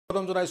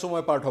প্ৰথম জনাইছো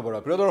মই পাৰ্থ বৰা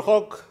প্ৰিয়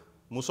দৰ্শক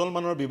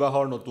মুছলমানৰ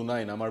বিবাহৰ নতুন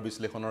আইন আমাৰ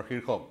বিশ্লেষণৰ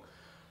শীৰ্ষক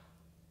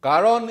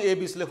কাৰণ এই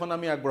বিশ্লেষণ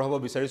আমি আগবঢ়াব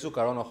বিচাৰিছো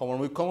কাৰণ অসমৰ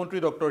মুখ্যমন্ত্ৰী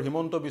ডক্টৰ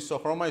হিমন্ত বিশ্ব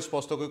শৰ্মা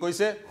স্পষ্টকৈ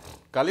কৈছে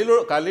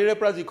কালিৰে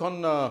পৰা যিখন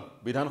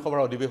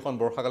বিধানসভাৰ অধিৱেশন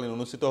বৰ্ষাকালীন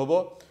অনুষ্ঠিত হ'ব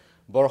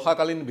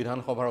বৰ্ষাকালীন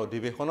বিধানসভাৰ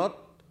অধিৱেশনত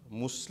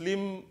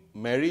মুছলিম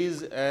marriage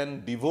and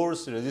divorce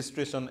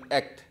registration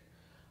act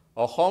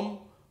Assam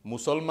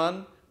মুছলমান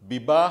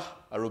বিবাহ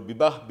আৰু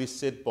বিবাহ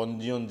বিচ্ছেদ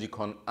পঞ্জীয়ন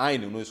যিখন আইন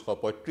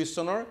 1935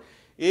 চনৰ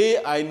এই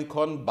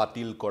আইনখন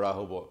বাতিল কৰা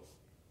হ'ব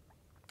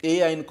এই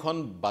আইনখন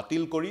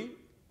বাতিল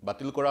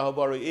কৰা হ'ব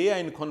আৰু এই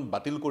আইনখন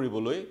বাতিল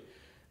কৰিবলৈ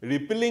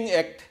ৰিপিলিং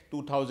এক্ট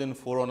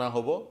 2004 অনা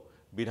হ'ব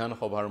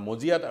বিধানসভাৰ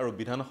মজিয়াত আৰু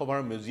বিধানসভাৰ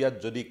মজিয়াত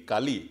যদি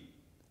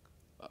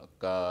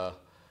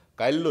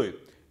কাইলৈ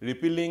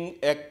ৰিপিলিং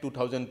এক্ট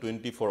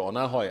 2024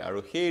 অনা হয় আৰু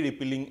সেই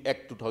ৰিপিলিং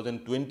এক্ট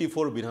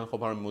 2024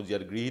 বিধানসভাৰ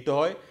মজিয়াত গৃহীত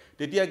হয়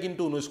তেতিয়া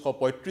কিন্তু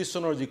 1935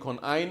 চনৰ যিখন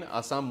আইন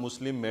আসাম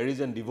মুছলিম marriage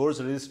and divorce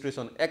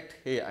registration act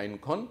সেই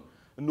আইনখন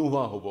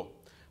নোহোৱা হ'ব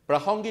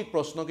প্ৰাসংগিক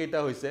প্ৰশ্ন কেইটা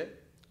হৈছে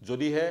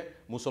যদিহে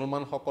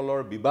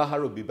মুছলমানসকলৰ বিবাহ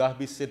আৰু বিবাহ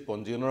বিচ্ছেদ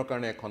পঞ্জীয়নৰ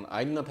কাৰণে এখন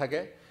আইন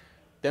নাথাকে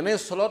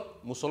তেনেস্থলত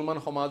মুছলমান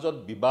সমাজত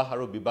বিবাহ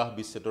আৰু বিবাহ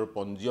বিচ্ছেদৰ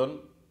পঞ্জীয়ন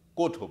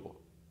ক'ত হ'ব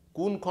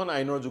কোনখন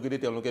আইনৰ যোগেদি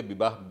তেওঁলোকে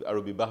বিবাহ আৰু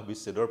বিবাহ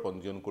বিচ্ছেদৰ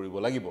পঞ্জীয়ন কৰিব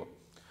লাগিব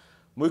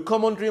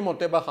মুখ্যমন্ত্ৰীৰ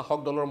মতে বা শাসক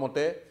দলৰ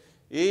মতে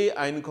এই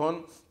আইনখন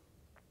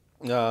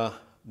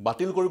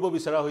বাতিল কৰিব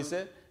বিচৰা হৈছে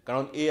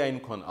কাৰণ এই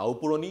আইনখন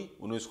আউপুৰণি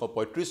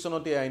 1935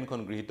 চনতে এই আইনখন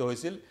গৃহীত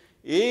হৈছিল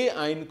এই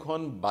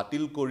আইনখন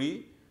বাতিল কৰি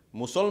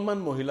মুছলমান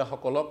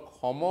মহিলাসকলক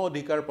সম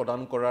অধিকাৰ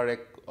প্ৰদান কৰাৰ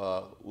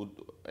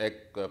এক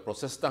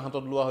প্ৰচেষ্টা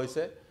হাতত লোৱা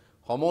হৈছে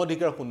সম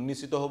অধিকাৰ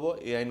সুনিশ্চিত হ'ব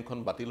এই আইনখন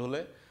বাতিল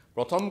হ'লে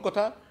প্ৰথম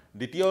কথা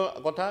দ্বিতীয়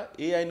কথা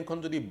এই আইনখন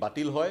যদি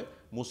বাতিল হয়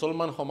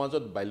মুছলমান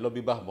সমাজত বাল্য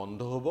বিবাহ বন্ধ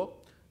হ'ব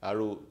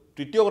আৰু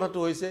তৃতীয় কথাটো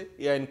হৈছে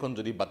এই আইনখন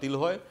যদি বাতিল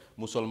হয়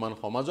মুছলমান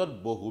সমাজত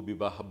বহু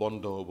বিবাহ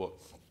বন্ধ হ'ব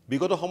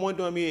বিগত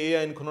সময়তো আমি এই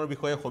আইনখনৰ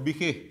বিষয়ে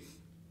সবিশেষ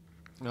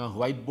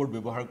হোৱাইট বোৰ্ড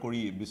ব্যৱহাৰ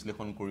কৰি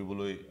বিশ্লেষণ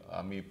কৰিবলৈ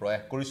আমি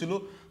প্ৰয়াস কৰিছিলোঁ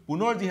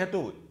পুনৰ যিহেতু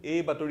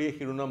এই বাতৰিয়ে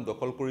শিৰোনাম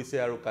দখল কৰিছে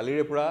আৰু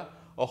কালিৰে পৰা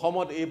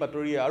অসমত এই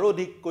বাতৰিয়ে আৰু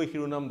অধিককৈ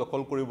শিৰোনাম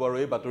দখল কৰিব আৰু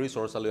এই বাতৰি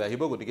চৰ্চালৈ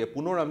আহিব গতিকে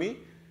পুনৰ আমি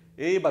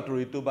এই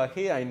বাতৰিটো বা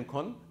সেই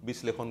আইনখন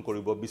বিশ্লেষণ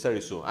কৰিব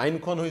বিচাৰিছো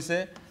আইনখন হৈছে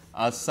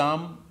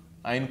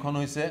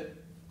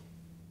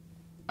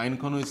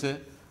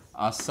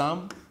আসাম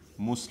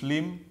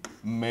মুছলিম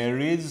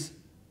মেৰিজ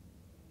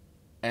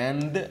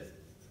এণ্ড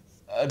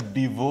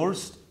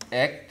ডিভোৰ্স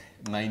এক্ট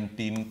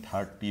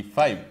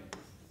 1935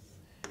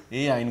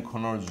 এই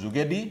আইনখনৰ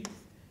যোগেদি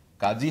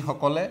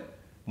কাজীসকলে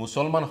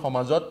মুছলমান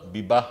সমাজত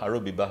বিবাহ আৰু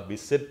বিবাহ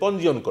বিচ্ছেদ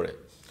পঞ্জীয়ন কৰে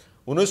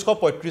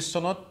 1935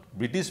 চনত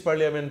ব্ৰিটিছ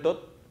পাৰ্লিয়ামেণ্টত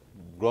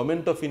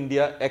গভৰ্ণমেণ্ট অফ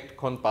ইণ্ডিয়া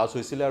এক্টখন পাছ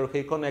হৈছিল আৰু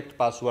সেইখন এক্ট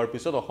পাছ হোৱাৰ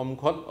পিছত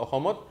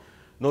অসমত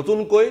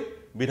নতুনকৈ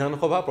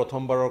বিধানসভা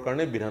প্ৰথমবাৰৰ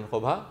কাৰণে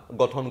বিধানসভা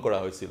গঠন কৰা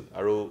হৈছিল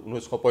আৰু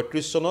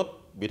 1935 চনত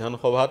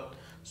বিধানসভাত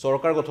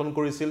চৰকাৰ গঠন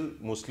কৰিছিল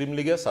মুছলিম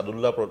লীগে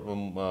সাদুল্লাহ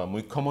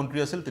মুখ্যমন্ত্ৰী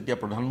আছিল তেতিয়া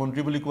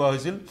প্ৰধানমন্ত্ৰী বুলি কোৱা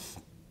হৈছিল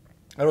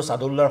আৰু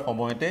সাদুল্লাহৰ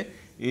সময়তে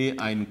এই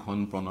আইনখন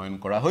প্ৰণয়ন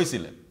কৰা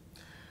হৈছিল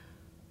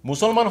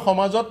মুছলমান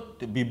সমাজত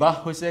বিবাহ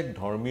হৈছে এক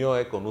ধৰ্মীয়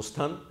এক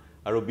অনুষ্ঠান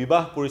আৰু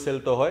বিবাহ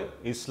পৰিচালিত হয়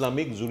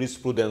ইছলামিক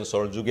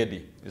জুৰিস্প্ৰুডেন্সৰ যোগেদি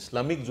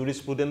ইছলামিক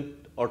জুৰিস্প্ৰুডেন্স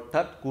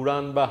অৰ্থাৎ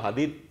কুৰাণ বা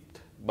হাদিত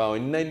বা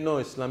অন্যান্য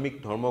ইছলামিক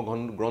ধৰ্ম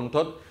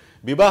গ্ৰন্থত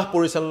বিবাহ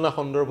পৰিচালনা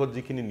সন্দৰ্ভত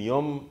যিখিনি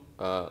নিয়ম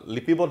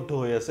লিপিবদ্ধ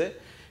হৈ আছে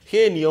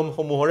সেই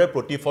নিয়মসমূহৰে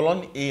প্ৰতিফলন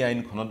এই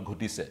আইনখনত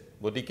ঘটিছে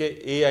গতিকে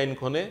এই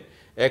আইনখনে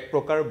এক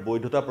প্ৰকাৰ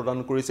বৈধতা প্ৰদান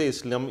কৰিছে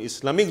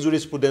ইছলামিক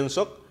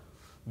জুৰিস্প্ৰুডেন্সক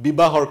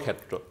বিবাহৰ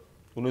ক্ষেত্ৰত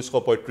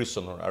 1935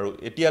 চনৰ আৰু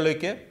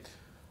এতিয়ালৈকে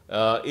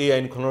এই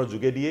আইনখনৰ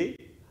যোগেদিয়েই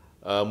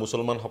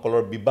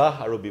মুছলমানসকলৰ বিবাহ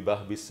আৰু বিবাহ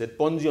বিচ্ছেদ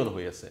পঞ্জীয়ন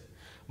হৈ আছে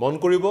মন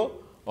কৰিব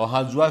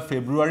অহা যোৱা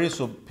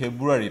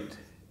ফেব্ৰুৱাৰীত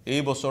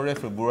এই বছৰে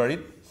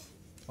ফেব্ৰুৱাৰীত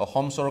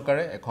অসম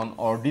চৰকাৰে এখন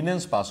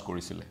অৰ্ডিনেন্স পাছ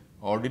কৰিছিল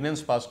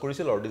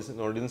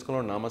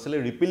অৰ্ডিনেন্সখনৰ নাম আছিল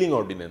ৰিপিলিং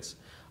অৰ্ডিনেন্স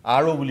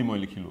আৰু বুলি মই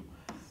লিখিলোঁ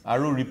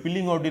আৰু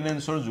ৰিপিলিং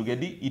অৰ্ডিনেন্সৰ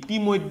যোগেদি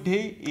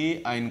ইতিমধ্যেই এই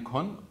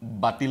আইনখন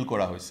বাতিল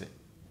কৰা হৈছে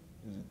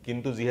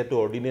কিন্তু যেহেতু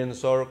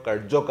অৰ্ডিনেন্সৰ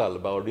কাৰ্যকাল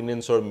বা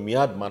অৰ্ডিনেন্সৰ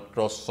ম্যাদ মাত্ৰ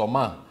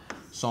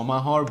 6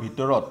 মাহৰ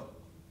ভিতৰত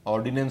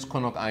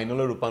অৰ্ডিনেন্সখনক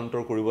আইনলৈ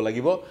ৰূপান্তৰ কৰিব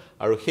লাগিব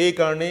আৰু সেই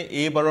কাৰণে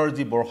এইবাৰৰ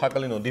যি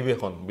বৰ্ষাকালীন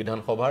অধিৱেশন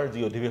বিধানসভাৰ যি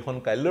অধিৱেশন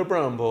কাইলৈৰ পৰা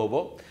আৰম্ভ হ'ব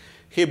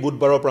সেই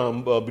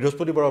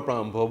বৃহস্পতিবাৰৰ পৰা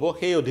আৰম্ভ হ'ব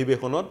সেই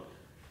অধিৱেশনত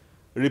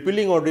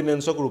ৰিপিলিং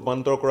অৰ্ডিনেন্সক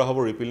ৰূপান্তৰ কৰা হ'ব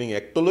ৰিপিলিং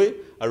এক্টলৈ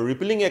আৰু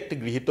ৰিপিলিং এক্ট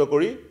গৃহীত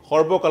কৰি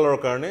সৰ্বকালৰ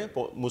কাৰণে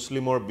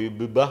মুছলিমৰ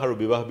বিবাহ আৰু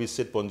বিবাহ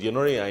বিচ্ছেদ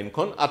পঞ্জীয়নৰ এই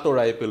আইনখন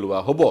আঁতৰাই পেলোৱা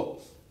হ'ব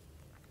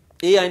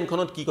এই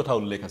আইনখনত কি কথা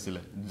উল্লেখ আছিল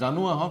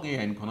জানো আহক এই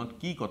আইনখনত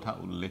কি কথা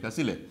উল্লেখ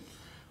আছিল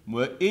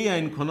এই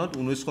আইনখনত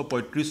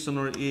 1935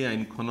 চনৰ এই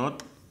আইনখনত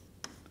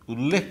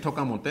উল্লেখ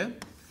থকা মতে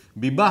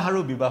বিবাহ আৰু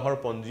বিবাহৰ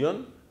পঞ্জীয়ন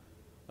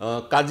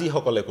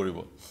কাজীসকলে কৰিব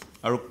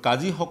আৰু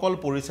কাজীসকল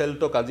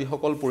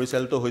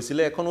পৰিচালিত হৈছিল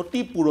এখন অতি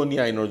পুৰণি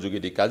আইনৰ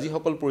যোগেদি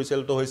কাজীসকল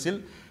পৰিচালিত হৈছিল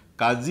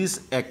কাজিজ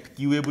এক্ট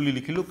কিউএ বুলি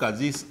লিখিলো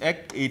কাজিজ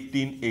এক্ট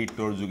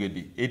 1888 ৰ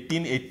যোগেদি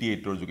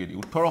 1888 ৰ যোগেদি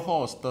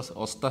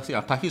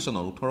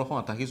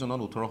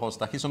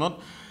 1888 চনত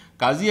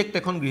কাজি এক্ট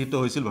এখন গৃহীত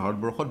হৈছিল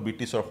ভাৰতবৰ্ষত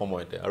ব্ৰিটিছৰ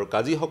সময়তে আৰু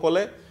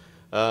কাজিসকলে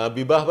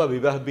বিবাহ বা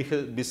বিবাহ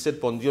বিচ্ছেদ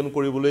পঞ্জীয়ন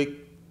কৰিবলৈ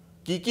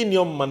কি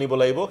নিয়ম মানিব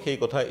লাগিব সেই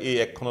কথা এই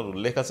একখনত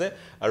উল্লেখ আছে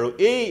আৰু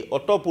এই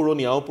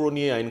অতপুৰণি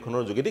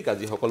আইনখনৰ যোগেদি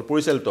কাজিসকল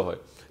পৰিচালিত হয়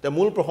তে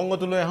মূল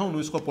প্ৰসংগটোলৈ আহো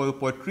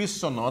 1935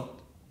 চনত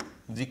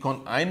যিখন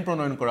আইন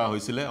প্ৰণয়ন কৰা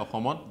হৈছিল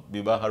অসমত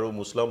বিবাহ আৰু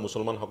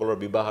মুছলমানসকলৰ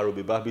বিবাহ আৰু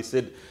বিবাহ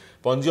বিচ্ছেদ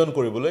পঞ্জীয়ন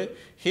কৰিবলৈ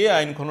সেই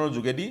আইনখনৰ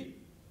যোগেদি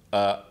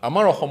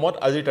আমাৰ অসমত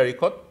আজিৰ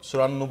তাৰিখত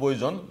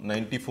 94 জন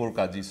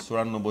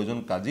 94 জন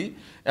কাজি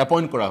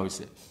এপইণ্ট কৰা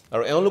হৈছে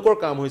আৰু এওঁলোকৰ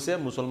কাম হৈছে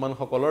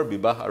মুছলমানসকলৰ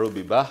বিবাহ আৰু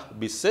বিবাহ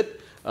বিচ্ছেদ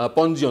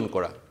পঞ্জীয়ন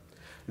কৰা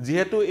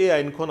যেহেতু এই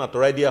আইনখন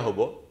আতৰাই দিয়া হ'ব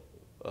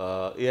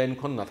এই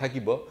আইনখন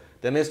নাথাকিব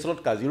তেনেস্থলত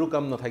কাজিৰো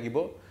কাম নাথাকিব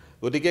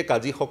গতিকে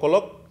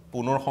কাজিসকলক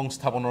পুনৰ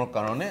সংস্থাপনৰ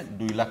কাৰণে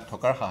 2 লাখ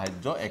টকাৰ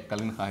সাহায্য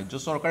এককালীন সাহায্য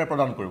চৰকাৰে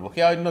প্ৰদান কৰিব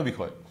সেই অন্য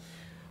বিষয়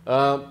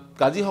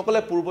কাজিসকলে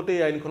পূৰ্বতে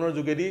এই আইনখনৰ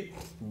যোগেদি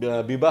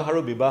বিবাহ আৰু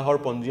বিবাহৰ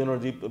পঞ্জীয়নৰ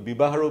যি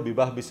বিবাহ আৰু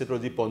বিবাহ বিচ্ছেদৰ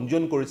যি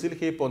পঞ্জীয়ন কৰিছিল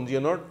সেই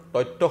পঞ্জীয়নৰ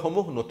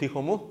তথ্যসমূহ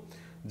নথিসমূহ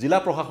জিলা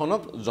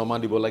প্ৰশাসনক জমা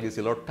দিব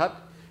লাগিছিল অৰ্থাৎ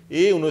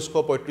এই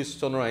 1935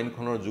 চনৰ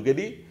আইনখনৰ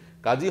যোগেদি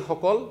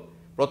কাজিসকল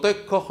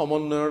প্ৰত্যক্ষ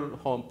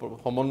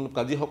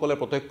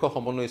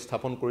সমন্বয়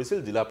স্থাপন কৰিছিল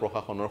জিলা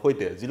প্ৰশাসনৰ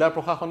সৈতে জিলা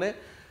প্ৰশাসনে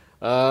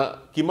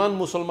কিমান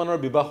মুছলমানৰ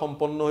বিবাহ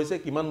সম্পন্ন হৈছে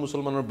কিমান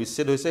মুছলমানৰ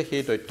বিচ্ছেদ হৈছে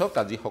সেই তথ্য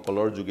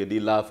কাজিসকলৰ যোগেদি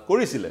লাভ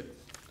কৰিছিল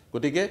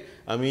গতিকে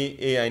আমি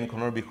এই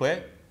আইনখনৰ বিষয়ে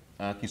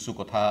কিছু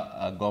কথা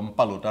গম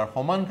পালো তাৰ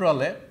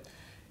সমান্তৰালে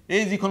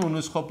এই যিখন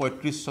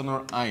 1935 চনৰ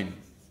আইন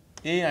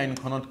এই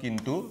আইনখনত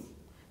কিন্তু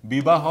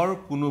বিবাহৰ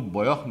কোনো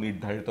বয়স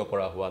নিৰ্ধাৰিত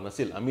কৰা হোৱা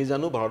নাছিল আমি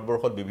জানো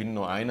ভাৰতবৰ্ষত বিভিন্ন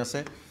আইন আছে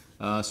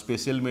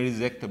স্পেশাল মেৰিজ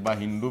এক্ট বা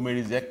হিন্দু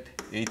মেৰিজ এক্ট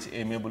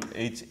HMA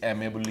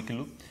বুলি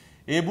লিখিলো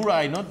এইবোৰ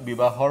আইনত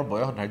বিবাহৰ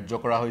বয়স ধাৰ্য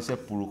কৰা হৈছে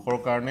পুৰুষৰ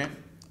কাৰণে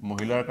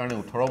মহিলাৰ কাৰণে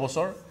 18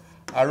 বছৰ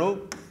আৰু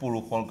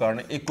পুৰুষৰ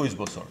কাৰণে 21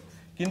 বছৰ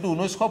কিন্তু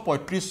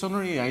 1935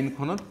 চনৰ এই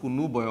আইনখনত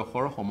কোনো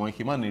বয়সৰ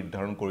সময়সীমা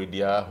নিৰ্ধাৰণ কৰি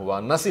দিয়া হোৱা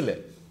নাছিল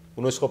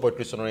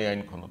 1935 চনৰ এই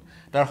আইনখনত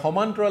তাৰ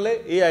সমান্তৰালে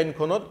এই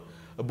আইনখনত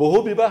বহু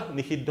বিবাহ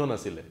নিষিদ্ধ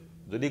নাছিল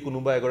যদি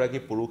কোনোবা এগৰাকী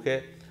পুৰুষে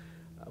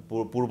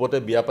পূৰ্বতে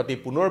বিয়া পাতি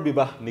পুনৰ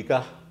বিবাহ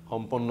নিকাহ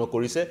সম্পন্ন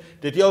কৰিছে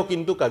তেতিয়াও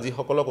কিন্তু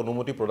কাজিসকলক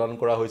অনুমতি প্ৰদান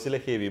কৰা হৈছিল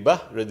সেই বিবাহ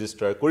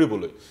ৰেজিষ্টাৰ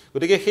কৰিবলৈ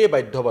গতিকে সেই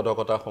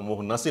বাধ্যবাধকতা সমূহ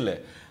নাছিল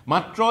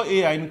মাত্ৰ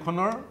এই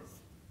আইনখনৰ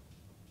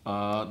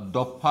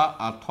দফা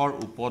 8 ৰ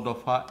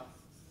উপদফা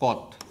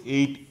কত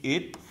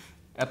 88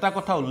 এটা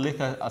কথা উল্লেখ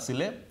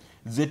আছিল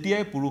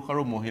যেতিয়াই পুৰুষ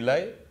আৰু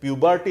মহিলাই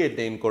পিউবাৰ্টি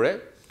এটেইন কৰে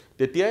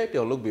তেতিয়াই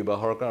তেওঁলোক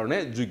বিবাহৰ কাৰণে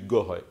যোগ্য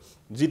হয়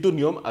যিটো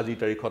নিয়ম আজি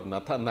তাৰিখত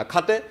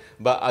নাখাতে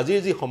বা আজিৰ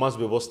যি সমাজ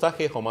ব্যৱস্থা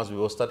সেই সমাজ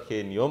ব্যৱস্থাত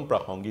সেই নিয়ম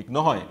প্ৰাসংগিক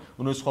নহয়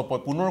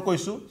 1900 পুনৰ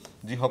কৈছো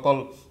যিসকল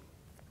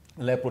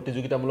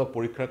প্ৰতিযোগিতামূলক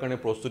পৰীক্ষাৰ কাৰণে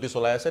প্ৰস্তুতি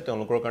চলাই আছে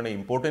তেওঁলোকৰ কাৰণে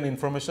ইম্পৰ্টেন্ট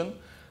ইনফৰমেশন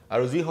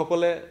আৰু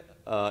যিসকলে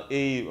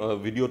এই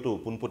ভিডিওটো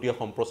পুনপটীয়া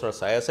সম্প্ৰচাৰ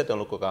চাই আছে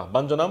তেওঁলোকক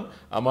আহ্বান জনাম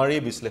আমাৰ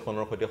এই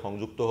বিশ্লেষণৰ সৈতে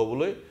সংযুক্ত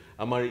হ'বলৈ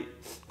আমাৰ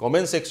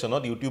কমেন্ট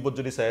সেকশনত ইউটিউবত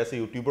যদি চাই আছে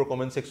ইউটিউবৰ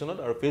কমেন্ট সেকশনত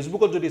আৰু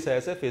ফেসবুকত যদি চাই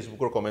আছে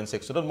ফেসবুকৰ কমেন্ট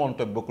সেকশনত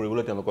মন্তব্য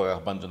কৰিবলৈ তেওঁলোকক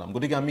আহ্বান জনাম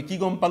গতিকে আমি কি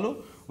গম পালো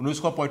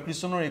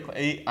 1935 চনৰ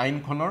এই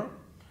আইনখনৰ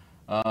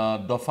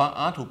দফা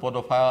 8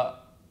 উপদফা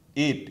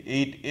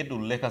 88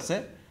 উল্লেখ আছে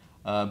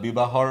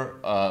বিবাহৰ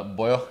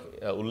বয়স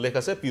উল্লেখ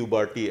আছে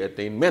পিউবাৰ্টি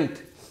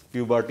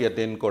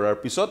এটেইন কৰাৰ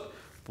পিছত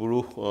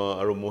পুৰুষ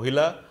আৰু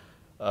মহিলা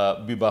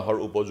বিবাহৰ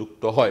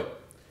উপযুক্ত হয়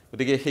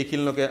গতিকে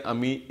সেইখিনিলৈকে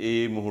আমি এই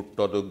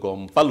মুহূৰ্তত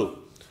গম পালো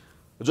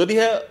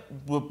যদিহে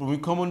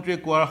মুখ্যমন্ত্ৰীয়ে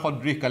কোৱাৰ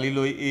সদৃশ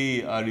কালিলৈ এই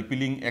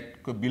ৰিপিলিং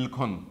এক্ট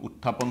বিলখন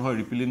উত্থাপন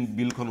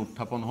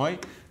হয়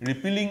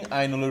ৰিপিলিং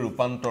আইনলৈ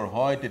ৰূপান্তৰ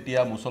হয় তেতিয়া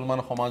মুছলমান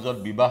সমাজত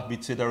বিবাহ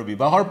বিচ্ছেদ আৰু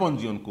বিবাহৰ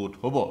পঞ্জীয়ন কোড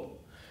হ'ব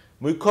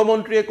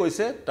মুখ্যমন্ত্ৰীয়ে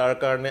কৈছে তাৰ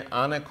কাৰণে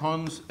আন এখন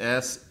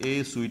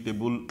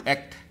সুইটেবল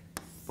এক্ট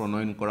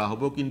প্ৰণয়ন কৰা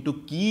হ'ব কিন্তু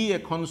কি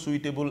এখন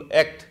সুইটেবল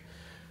এক্ট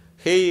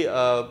সেই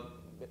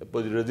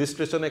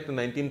ৰেজিষ্ট্ৰেচন এক্ট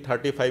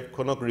 1935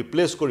 খনক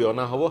ৰিপ্লেস কৰি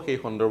অনা হ'ব সেই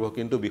সন্দৰ্ভ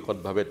কিন্তু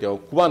বিশদভাৱে তেওঁ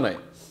কোৱা নাই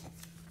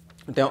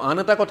তেওঁ আন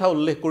এটা কথা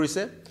উল্লেখ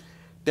কৰিছে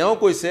তেওঁ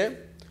কৈছে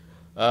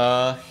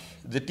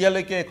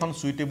যেতিয়ালৈকে এখন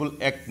সুইটেবল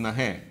এক্ট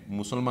নাহে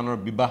মুছলমানৰ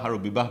বিবাহ আৰু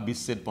বিবাহ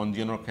বিচ্ছেদ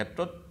পঞ্জীয়নৰ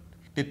ক্ষেত্ৰত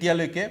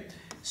তেতিয়ালৈকে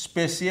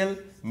স্পেশাল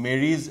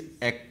মেৰিজ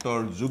এক্টৰ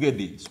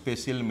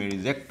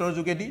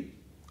যোগেদি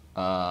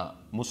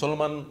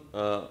মুছলমান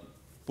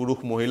পুৰুষ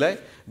মহিলাই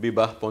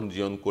বিবাহ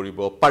পঞ্জীয়ন কৰিব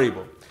পাৰিব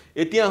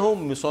এতিয়া হও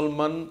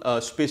মুছলমান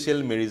স্পেশাল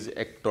মেৰিজ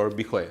এক্টৰ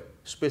বিষয়ে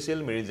স্পেশাল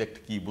মেৰিজ এক্ট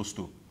কি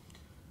বস্তু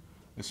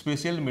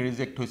স্পেশাল মেৰিজ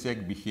এক্ট হৈছে এক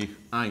বিশেষ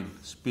আইন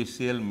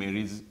স্পেশাল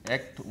মেৰিজ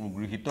এক্ট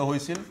গৃহীত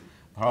হৈছিল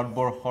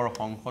ভাৰতবৰ্ষৰ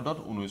সংসদত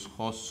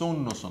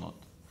 1954 চনত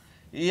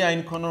এই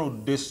আইনখনৰ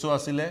উদ্দেশ্য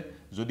আছিল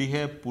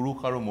যদিহে পুৰুষ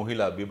আৰু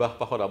মহিলা বিবাহ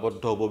পাশত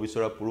আবদ্ধ হ'ব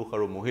বিচৰা পুৰুষ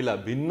আৰু মহিলা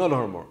ভিন্ন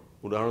ধৰ্মৰ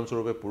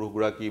উদাহৰণস্বৰূপে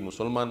পুৰুষগৰাকী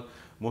মুছলমান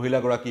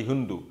মহিলাগৰাকী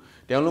হিন্দু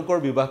তেওঁলোকৰ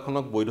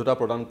বিবাহখনক বৈধতা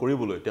প্ৰদান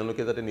কৰিবলৈ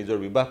তেওঁলোকে যাতে নিজৰ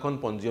বিবাহখন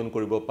পঞ্জীয়ন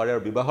কৰিব পাৰে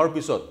আৰু বিবাহৰ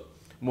পিছত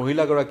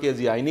মহিলাগৰাকীয়ে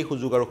যি আইনী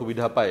সুযোগ আৰু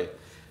সুবিধা পায়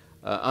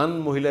আন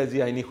মহিলাই যি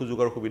আইনী সুযোগ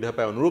আৰু সুবিধা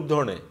পায় অনুৰূপ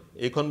ধৰণে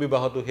এইখন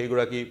বিবাহতো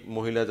সেইগৰাকী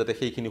মহিলা যাতে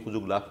সেইখিনি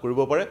সুযোগ লাভ কৰিব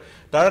পাৰে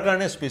তাৰ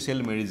কাৰণে স্পেচিয়েল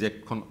মেৰিজ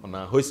এক্টখন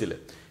অনা হৈছিল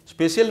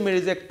স্পেচিয়েল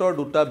মেৰিজ এক্টৰ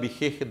দুটা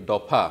বিশেষ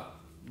দফা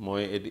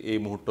মই এই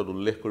মুহূৰ্তত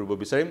উল্লেখ কৰিব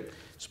বিচাৰিম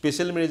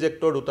স্পেচিয়েল মেৰিজ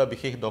এক্টৰ দুটা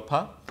বিশেষ দফা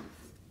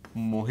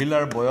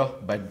মহিলাৰ বয়স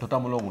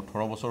বাধ্যতামূলক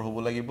 18 বছৰ হ'ব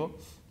লাগিব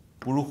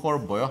পুৰুষৰ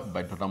বয়স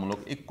বাধ্যতামূলক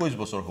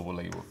 21 বছৰ হ'ব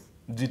লাগিব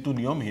যিটো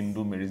নিয়ম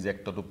হিন্দু মেৰিজ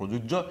এক্টতো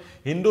প্ৰযোজ্য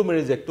হিন্দু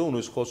মেৰিজ এক্ট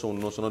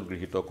 1954 চনত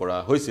গৃহীত কৰা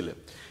হৈছিল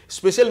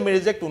স্পেচিয়েল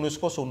মেৰিজ এক্ট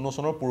 1954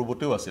 চনৰ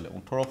পূৰ্বতেও আছিল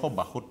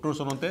 1872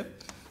 চনতে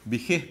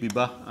বিশেষ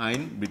বিবাহ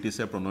আইন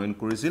ব্ৰিটিছে প্ৰণয়ন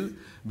কৰিছিল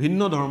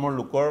ভিন্ন ধৰ্মৰ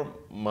লোকৰ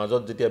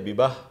মাজত যেতিয়া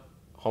বিবাহ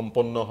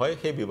সম্পন্ন হয়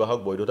সেই বিবাহক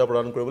বৈধতা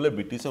প্ৰদান কৰিবলৈ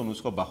ব্ৰিটিছে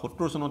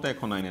 1972 চনতে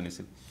এখন আইন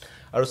আনিছিল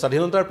আৰু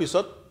স্বাধীনতাৰ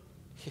পিছত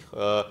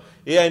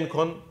এই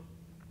আইনখন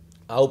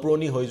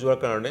আউপুৰণি হৈ যোৱাৰ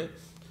কাৰণে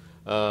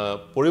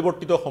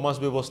পৰিৱৰ্তিত সমাজ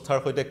ব্যৱস্থাৰ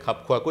সৈতে খাপ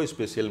খোৱাকৈ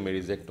স্পেচিয়েল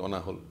মেৰিজ এক্ট অনা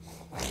হ'ল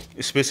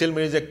স্পেচিয়েল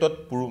মেৰিজ এক্টত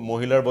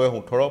মহিলাৰ বয়স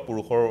 18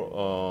 পুৰুষৰ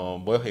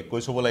বয়স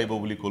 21 হ'ব লাগিব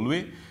বুলি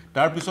ক'লোৱেই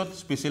তাৰ পিছত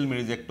স্পেচিয়েল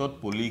মেৰিজ এক্টত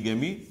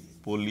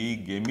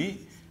পলিগেমি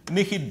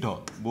নিষিদ্ধ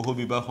বহু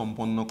বিবাহ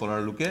সম্পন্ন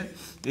কৰাৰ লোকে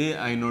এই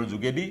আইনৰ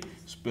যোগেদি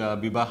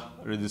বিবাহ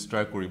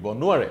ৰেজিষ্টাৰ কৰিব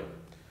নোৱাৰে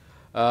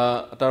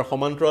তাৰ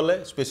সমান্তৰালে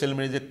স্পেচিয়েল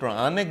মেৰিজ এক্টৰ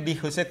আন এক দিশ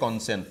হৈছে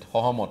কনসেন্ট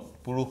সহমত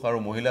পুৰুষ আৰু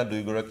মহিলা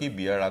দুইগৰাকী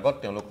বিয়াৰ আগত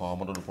তেওঁলোক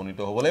সহমতত উপনীত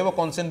হ'ব লাগিব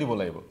কনসেন্ট দিব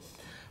লাগিব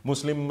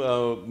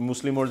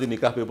মুছলিমৰ যি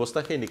নিকাহ ব্যৱস্থা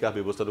সেই নিকাহ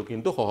ব্যৱস্থাটো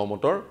কিন্তু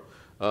সহমতৰ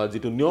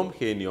যিটো নিয়ম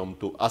সেই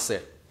নিয়মটো আছে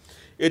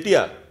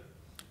এতিয়া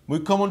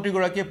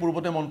মুখ্যমন্ত্ৰীগৰাকীয়ে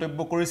পূৰ্বতে মন্তব্য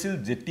কৰিছিল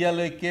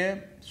যেতিয়ালৈকে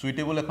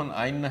সুইটেবল এখন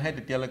আইন নাহে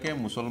তেতিয়ালৈকে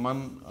মুছলমান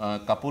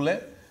কাপুলে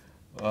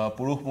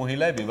পুৰুষ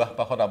মহিলাই বিবাহ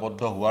পাশত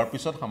আবদ্ধ হোৱাৰ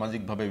পিছত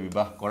সামাজিকভাৱে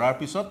বিবাহ কৰাৰ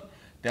পিছত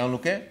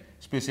তেওঁলোকে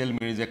স্পেচিয়েল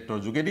মেৰিজ এক্টৰ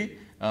যোগেদি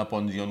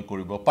পঞ্জীয়ন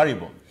কৰিব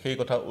পাৰিব সেই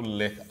কথা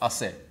উল্লেখ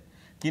আছে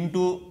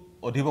কিন্তু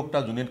অধিবক্তা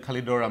জুনেদ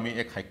খালিদৰ আমি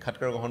এক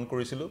সাক্ষাৎকাৰ গ্ৰহণ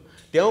কৰিছিলোঁ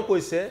তেওঁ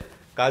কৈছে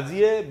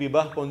কাজিয়ে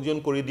বিবাহ পঞ্জীয়ন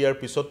কৰি দিয়াৰ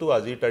পিছতো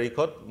আজিৰ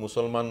তাৰিখত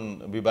মুছলমান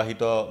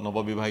বিবাহিত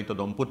নৱবিবাহিত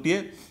দম্পতীয়ে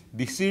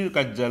ডিচিৰ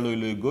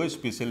কাৰ্যালয়লৈ গৈ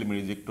স্পেচিয়েল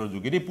মেৰিজ এক্টৰ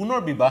যোগেদি পুনৰ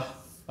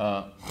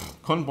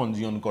বিবাহখন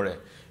পঞ্জীয়ন কৰে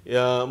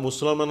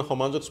মুছলমান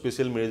সমাজত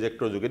স্পেচিয়েল মেৰিজ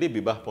এক্টৰ যোগেদি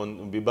বিবাহ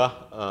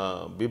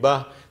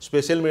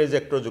স্পেচিয়েল মেৰিজ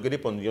এক্টৰ যোগেদি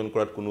পঞ্জীয়ন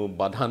কৰাত কোনো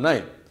বাধা নাই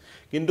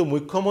কিন্তু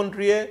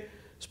মুখ্যমন্ত্ৰীয়ে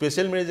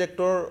স্পেচিয়েল মেৰিজ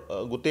এক্টৰ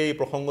গোটেই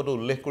প্ৰসংগটো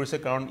উল্লেখ কৰিছে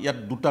কাৰণ ইয়াত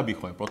দুটা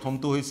বিষয়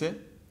প্ৰথমটো হৈছে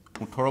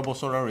 18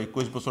 বছৰ আৰু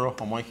 21 বছৰৰ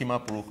সময়সীমা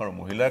পুৰুষ আৰু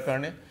মহিলাৰ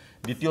কাৰণে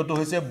দ্বিতীয়টো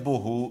হৈছে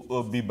বহু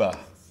বিবাহ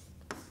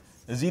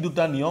যি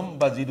দুটা নিয়ম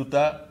বা যি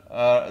দুটা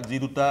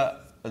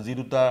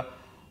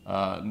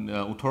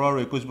 18 আৰু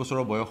 21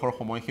 বছৰৰ বয়সৰ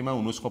সময়সীমা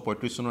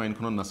 1935 চনৰ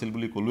আইনখনত নাছিল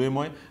বুলি ক'লোৱে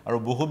মই আৰু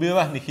বহু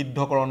বিবাহ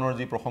নিষিদ্ধকৰণৰ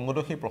যি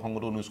প্ৰসংগটো সেই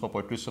প্ৰসংগটো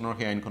 1935 চনৰ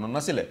সেই আইনখনত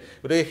নাছিলে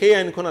গতিকে সেই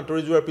আইনখন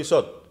আঁতৰি যোৱাৰ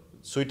পিছত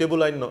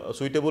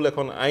সুইটেবল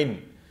এখন আইন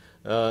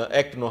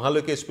এক্ট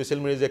নহালৈকে স্পেচিয়েল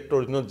মেৰিজ এক্টৰ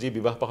অধীনত যি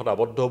বিবাহ পাশত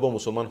আবদ্ধ হ'ব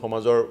মুছলমান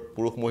সমাজৰ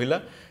পুৰুষ মহিলা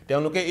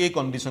তেওঁলোকে এই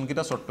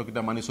কণ্ডিশ্যনকেইটা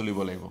চৰ্তকেইটা মানি চলিব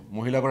লাগিব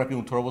মহিলাগৰাকীৰ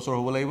 18 বছৰ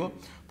হ'ব লাগিব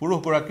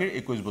পুৰুষগৰাকীৰ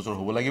 21 বছৰ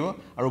হ'ব লাগিব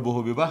আৰু বহু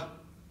বিবাহ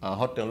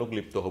তেওঁলোক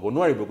লিপ্ত হ'ব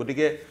নোৱাৰিব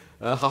গতিকে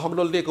শাসক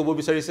দলটোৱে ক'ব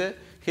বিচাৰিছে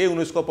সেই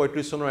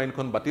 1935 চনৰ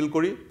আইনখন বাতিল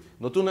কৰি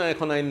নতুন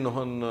এখন আইন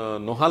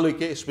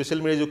নহালৈকে স্পেচিয়েল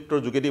মেৰিজ এক্টৰ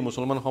যোগেদি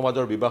মুছলমান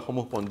সমাজৰ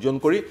বিবাহসমূহ পঞ্জীয়ন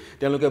কৰি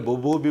তেওঁলোকে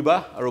বহু বিবাহ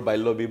আৰু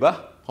বাল্য বিবাহ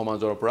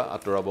সমাজৰ পৰা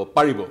আঁতৰাব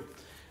পাৰিব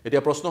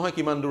এতিয়া প্ৰশ্ন হয়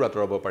কিমান দূৰ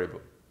আঁতৰাব পাৰিব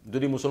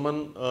যদি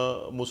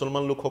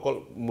মুছলমান লোকসকল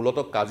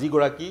মূলতঃ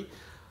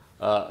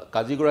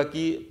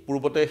কাজীগৰাকী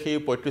পূৰ্বতে সেই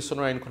 35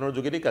 চনৰ আইনখনৰ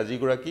যোগেদি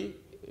কাজীগৰাকী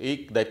এই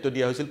দায়িত্ব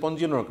দিয়া হৈছিল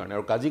পঞ্জীয়নৰ কাৰণে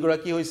আৰু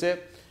কাজীগৰাকী হৈছে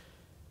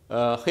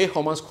সেই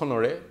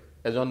সমাজখনৰে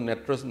এজন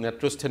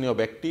নেতৃস্থানীয়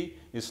ব্যক্তি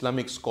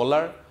ইছলামিক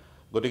স্কলাৰ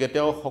গতিকে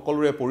তেওঁ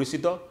সকলোৰে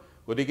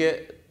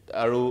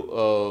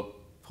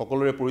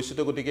পৰিচিত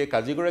গতিকে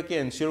কাজীগৰাকী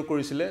এনচিয়ৰ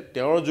কৰিছিলে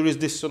তেওঁৰ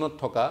জুৰিছডিকশ্যনত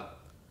থকা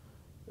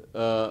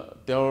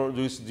তেওঁৰ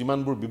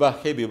যিমানবোৰ বিবাহ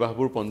সেই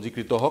বিবাহবোৰ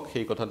পঞ্জীকৃত হওক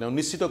সেই কথা তেওঁ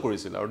নিশ্চিত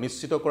কৰিছিল আৰু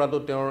নিশ্চিত কৰাটো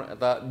তেওঁৰ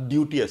এটা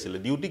ডিউটি আছিলে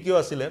ডিউটি কিয়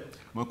আছিলে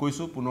মই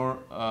কৈছোঁ পুনৰ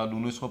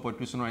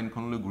 1935 চনৰ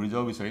আইনখনলৈ ঘূৰি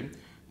যাব বিচাৰিম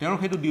তেওঁৰ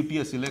সেইটো ডিউটি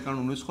আছিলে কাৰণ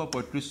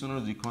 1935 চনৰ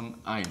যিখন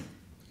আইন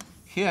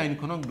সেই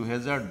আইনখনক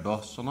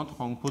 2010 চনত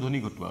সংশোধনী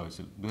ঘটোৱা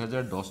হৈছিল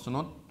 2010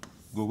 চনত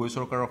গগৈ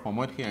চৰকাৰৰ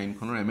সময়ত সেই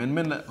আইনখনৰ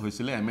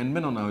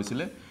এমেণ্ডমেণ্ট অনা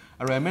হৈছিলে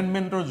আৰু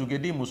এমেণ্ডমেণ্টৰ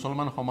যোগেদি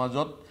মুছলমান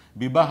সমাজত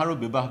বিবাহ আৰু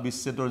বিবাহ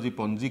বিচ্ছেদৰ যি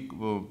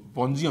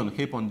পঞ্জীয়ন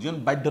সেই পঞ্জীয়ন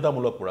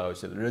বাধ্যতামূলক কৰা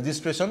হৈছিল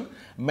ৰেজিষ্ট্ৰেশ্যন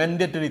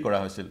মেণ্ডেটৰী কৰা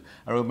হৈছিল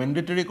আৰু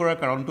মেণ্ডেটৰী কৰাৰ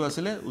কাৰণটো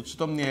আছিলে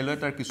উচ্চতম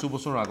ন্যায়ালয়ে তাৰ কিছু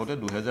বছৰ আগতে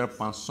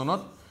 2005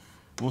 চনত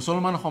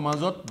মুছলমান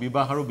সমাজত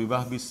বিবাহ আৰু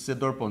বিবাহ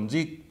বিচ্ছেদৰ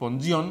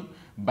পঞ্জীয়ন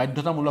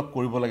বাধ্যতামূলক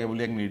কৰিব লাগে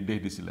বুলি এক নিৰ্দেশ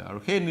দিছিলে আৰু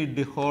সেই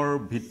নিৰ্দেশৰ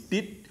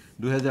ভিত্তিত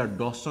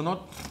 2010 চনত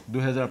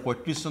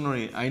 2035 চনৰ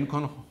এই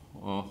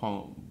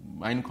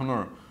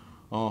আইনখনৰ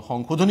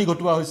সংশোধনী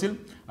ঘটোৱা হৈছিল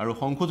আৰু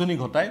সংশোধনী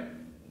ঘটাই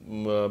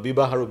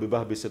বিবাহ আৰু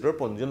বিবাহ বিচ্ছেদৰ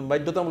পঞ্জীয়ন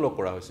বাধ্যতামূলক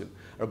কৰা হৈছিল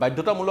আৰু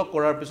বাধ্যতামূলক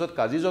কৰাৰ পিছত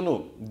কাজীজনো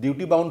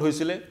ডিউটি বাউণ্ড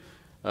হৈছিলে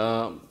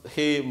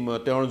সেই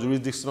তেওঁৰ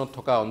জুৰিছডিকশ্যনত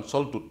থকা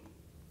অঞ্চলটোত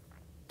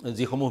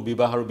যিসমূহ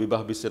বিবাহ আৰু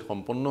বিবাহ বিচ্ছেদ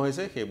সম্পন্ন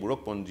হৈছে সেইবোৰক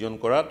পঞ্জীয়ন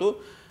কৰাটো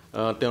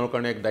তেওঁৰ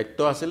কাৰণে এক দায়িত্ব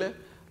আছিলে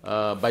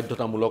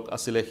বাধ্যতামূলক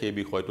আছিলে সেই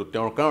বিষয়টো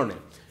তেওঁৰ কাৰণে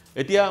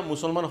এতিয়া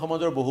মুছলমান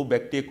সমাজৰ বহু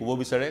ব্যক্তিয়ে ক'ব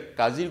বিচাৰে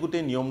কাজিৰ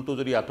গোটেই নিয়মটো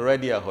যদি আঁতৰাই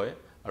দিয়া হয়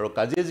আৰু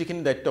কাজিয়ে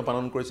যিখিনি দায়িত্ব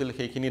পালন কৰিছিল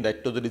সেইখিনি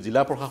দায়িত্ব যদি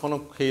জিলা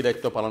প্ৰশাসনক সেই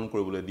দায়িত্ব পালন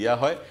কৰিবলৈ দিয়া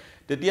হয়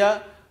তেতিয়া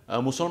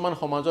মুছলমান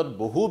সমাজত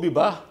বহু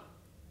বিবাহ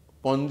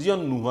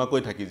পঞ্জীয়ন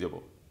নোহোৱাকৈ থাকি যাব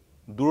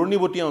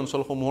দূৰণিবতীয়া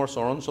অঞ্চলসমূহৰ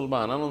চৰঞ্চল বা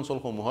আন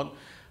অঞ্চলসমূহত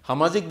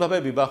সামাজিকভাৱে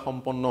বিবাহ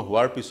সম্পন্ন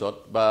হোৱাৰ পিছত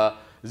বা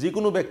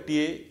যিকোনো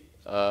ব্যক্তিয়ে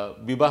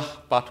বিবাহ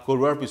পাঠ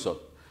কৰোৱাৰ পিছত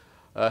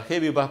সেই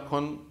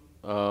বিবাহখন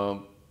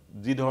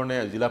যি ধৰণে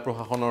জিলা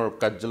প্ৰশাসনৰ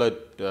কাৰ্যালয়ত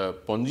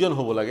পঞ্জীয়ন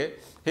হ'ব লাগে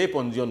সেই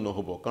পঞ্জীয়ন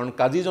নহ'ব কাৰণ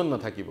কাজীজন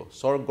নাথাকিব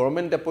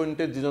গভৰ্ণমেণ্ট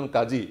এপইণ্টেড যিজন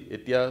কাজী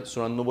এতিয়া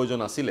 ৯৪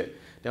 জন আছিলে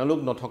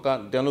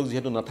তেওঁলোক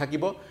যিহেতু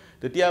নাথাকিব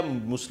তেতিয়া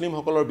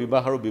মুছলিমসকলৰ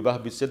বিবাহ আৰু বিবাহ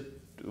বিচ্ছেদ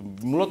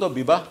মূলত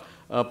বিবাহ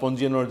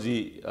পঞ্জীয়নৰ যি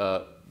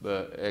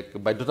এক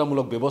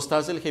বাধ্যতামূলক ব্যৱস্থা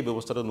আছিল সেই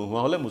ব্যৱস্থাটো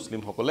নোহোৱা হ'লে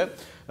মুছলিমসকলে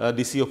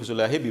ডিসি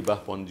অফিচলৈ আহি বিবাহ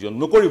পঞ্জীয়ন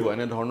নকৰিব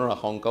এনে ধৰণৰ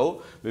আশংকাও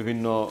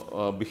বিভিন্ন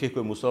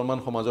বিশেষকৈ মুছলমান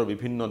সমাজৰ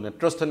বিভিন্ন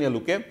নেতৃস্থানীয়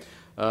লোকে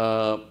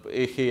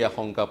সেই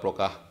আশংকা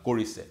প্ৰকাশ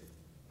কৰিছে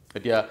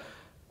এতিয়া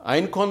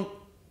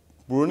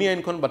পুৰণি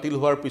আইনখন বাতিল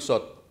হোৱাৰ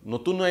পিছত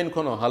নতুন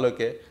আইনখন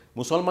অহালৈকে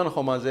মুছলমান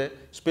সমাজে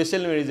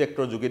স্পেচিয়েল মেৰিজ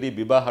এক্টৰ যোগেদি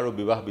বিবাহ আৰু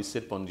বিবাহ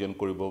বিচ্ছেদ পঞ্জীয়ন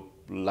কৰিব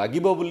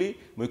লাগিব বুলি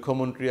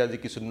মুখ্যমন্ত্ৰী আজি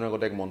কিছুদিনৰ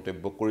আগতে এক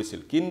মন্তব্য কৰিছিল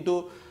কিন্তু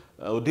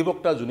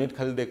অধিবক্তা জুনেদ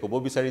খালিদে ক'ব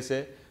বিচাৰিছে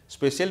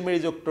স্পেচিয়েল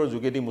মেৰিজ এক্টৰ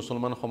যোগেদি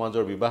মুছলমান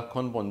সমাজৰ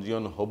বিবাহখন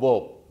পঞ্জীয়ন হ'ব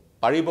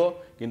পাৰিব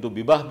কিন্তু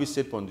বিবাহ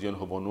বিচ্ছেদ পঞ্জীয়ন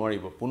হ'ব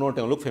নোৱাৰিব পুনৰ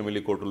তেওঁলোক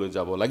ফেমিলি কোৰ্টলৈ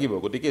যাব লাগিব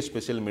গতিকে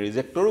স্পেচিয়েল মেৰিজ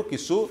এক্টৰো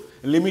কিছু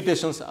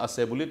লিমিটেশনস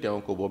আছে বুলি তেওঁ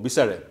ক'ব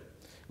বিচাৰে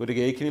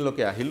গতিকে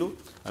এইখিনিলৈকে আহিলো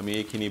আমি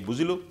এইখিনি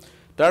বুজিলো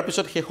তাৰ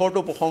পিছত শেষৰটো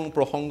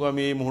প্ৰসংগ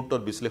আমি এই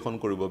মুহূৰ্তত বিশ্লেষণ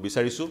কৰিব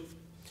বিচাৰিছো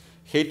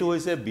সেইটো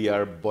হৈছে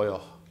বিয়াৰ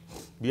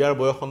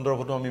বয়স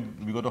সন্দৰ্ভতো আমি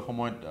বিগত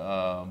সময়ত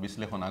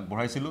বিশ্লেষণ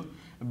আগবঢ়াইছিলো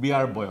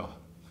বিয়াৰ বয়স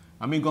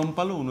আমি গম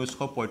পালো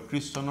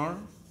 1935 চনৰ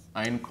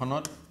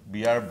আইনখনত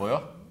বিয়াৰ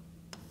বয়স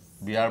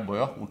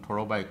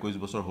 18 বা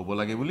 21 বছৰ হ'ব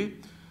লাগে বুলি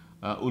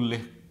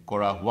উল্লেখ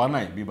কৰা হোৱা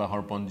নাই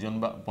বিবাহৰ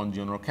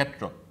পঞ্জীয়নৰ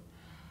ক্ষেত্ৰত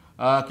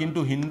কিন্তু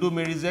হিন্দু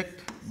মেৰিজ এক্ট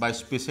বা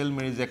স্পেচিয়েল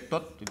মেৰিজ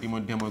এক্টত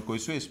ইতিমধ্যে মই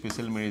কৈছো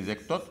স্পেচিয়েল মেৰিজ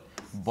এক্টত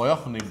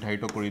বয়স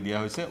নিৰ্ধাৰিত কৰি দিয়া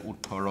হৈছে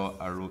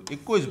 18 আৰু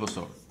 21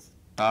 বছৰ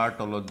তাৰ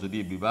তলত যদি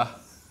বিবাহ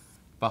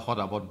পাশত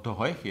আবদ্ধ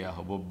হয় হিয়া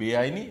হ'ব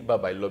বেআইনী বা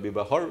বাল্য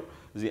বিবাহৰ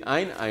যি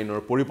আইনৰ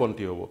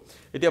পৰিপন্থী হ'ব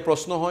এতিয়া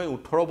প্ৰশ্ন হয়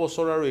 18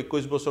 বছৰ আৰু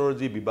 21 বছৰৰ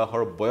যি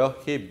বিবাহৰ বয়স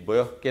সেই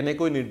বয়স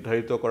কেনেকৈ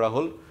নিৰ্ধাৰিত কৰা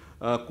হ'ল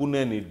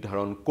কোনে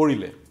নিৰ্ধাৰণ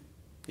কৰিলে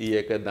ই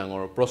এক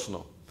ডাঙৰ প্ৰশ্ন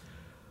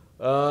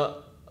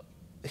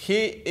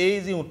এই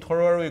যি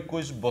 18 আৰু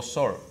 21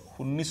 বছৰ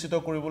সুনিশ্চিত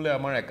কৰিবলৈ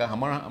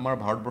আমাৰ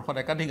ভাৰতবৰ্ষত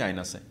একাধিক আইন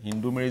আছে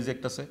হিন্দু মেৰিজ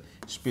এক্ট আছে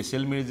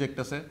স্পেচিয়েল মেৰিজ এক্ট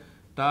আছে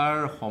তাৰ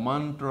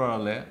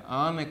সমান্তৰালে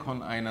আন এখন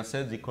আইন আছে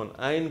যিখন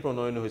আইন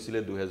প্ৰণয়ন হৈছিল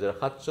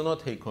 2007 চনত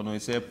সেইখন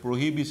হৈছে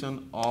প্ৰহিবিশন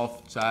অফ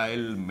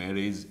চাইল্ড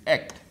মেৰিজ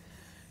এক্ট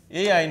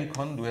এই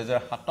আইনখন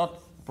 2007ত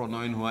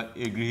প্ৰণয়ন হোৱা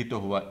গৃহীত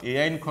হোৱা এই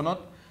আইনখনত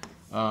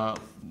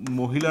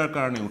মহিলাৰ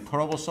কাৰণে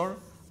 18 বছৰ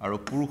আৰু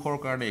পুৰুষৰ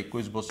কাৰণে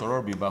 21 বছৰৰ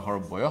বিবাহৰ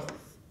বয়স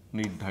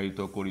নিৰ্ধাৰিত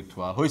কৰি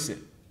থোৱা হৈছে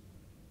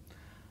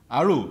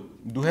আৰু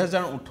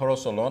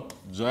 2018 চনত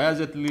জয়া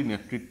জেটলিৰ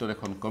নেতৃত্বত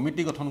এখন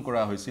কমিটি গঠন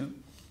কৰা হৈছিল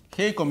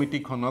সেই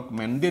কমিটিখনক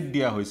মেন্ডেট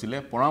দিয়া হৈছিল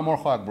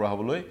পৰামৰ্শ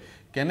আগবঢ়াবলৈ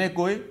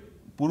কেনেকৈ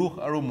পুৰুষ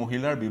আৰু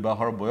মহিলাৰ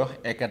বিবাহৰ বয়স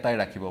একেটাই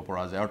ৰাখিব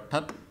পৰা যায়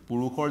অৰ্থাৎ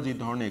পুৰুষৰ যি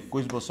ধৰণে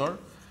 21 বছৰ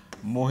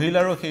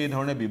মহিলাৰো সেই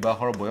ধৰণে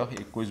বিবাহৰ বয়স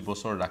 21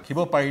 বছৰ ৰাখিব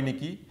পাৰি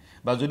নেকি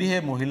বা যদি হে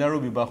মহিলাৰো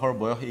বিবাহৰ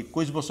বয়স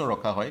 21 বছৰ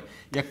ৰখা হয়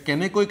ইয়াক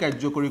কেনেকৈ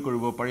কাৰ্যকৰী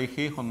কৰিব পাৰি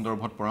সেই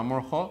সন্দৰ্ভত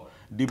পৰামৰ্শ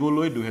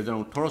দিবলৈ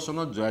 2018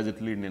 চনত জয়া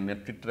জেটলিৰ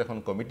নেতৃত্বত এখন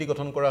কমিটি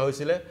গঠন কৰা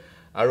হৈছিল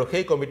আৰু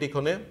সেই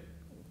কমিটিখনে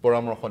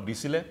পৰামৰ্শ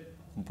দিছিল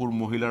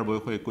মহিলাৰ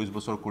বয়স 21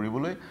 বছৰ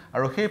কৰিবলৈ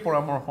আৰু সেই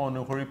পৰামৰ্শ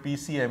অনুসৰি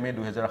পিচিএমএ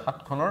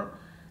 2007 খনৰ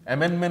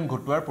এমেন্ডমেন্ট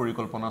ঘটোৱাৰ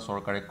পৰিকল্পনা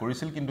চৰকাৰে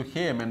কৰিছিল কিন্তু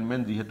সেই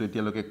এমেন্ডমেন্ট যেহেতু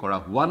এতিয়ালৈকে কৰা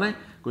হোৱা নাই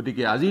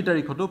গতিকে আজিৰ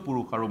তাৰিখতো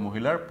পুৰুষৰ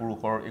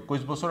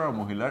 21 বছৰ আৰু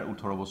মহিলাৰ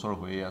 18 বছৰ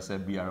হৈ আছে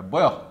বিয়াৰ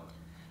বয়স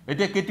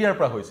এতিয়া কেতিয়াৰ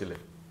পৰা হৈছিল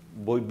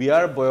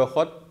বিয়াৰ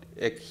বয়সত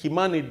এক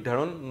সীমা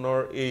নিৰ্ধাৰণৰ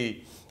এই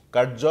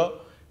কাৰ্য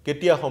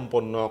কেতিয়া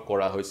সম্পন্ন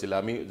কৰা হৈছিল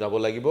আমি যাব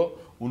লাগিব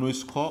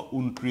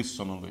 1929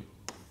 চনলৈ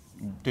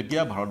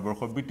তেতিয়া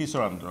ভাৰতবৰ্ষৰ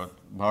ব্ৰিটিছৰ আণ্ডাৰত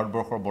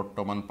ভাৰতবৰ্ষৰ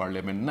বৰ্তমান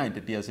পাৰ্লিয়ামেণ্ট নাই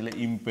তেতিয়া আছিল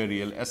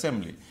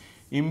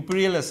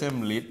ইম্পেৰিয়েল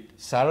এছেম্বলিত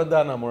শাৰদা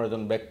নামৰ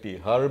এজন ব্যক্তি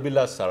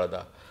হৰবিলাস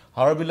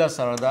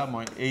শাৰদা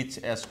মই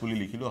HS বুলি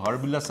লিখিলো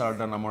হৰবিলাস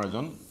শাৰদা নামৰ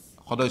এজন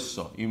সদস্য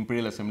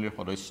ইম্পেৰিয়েল এছেম্বলিৰ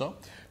সদস্য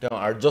তেওঁ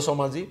আৰ্য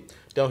সমাজী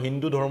তেওঁ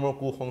হিন্দু ধৰ্মৰ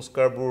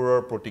কুসংস্কাৰবোৰৰ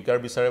প্ৰতিকাৰ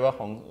বিচাৰে বা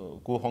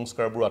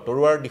কুসংস্কাৰবোৰ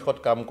আঁতৰোৱাৰ দিশত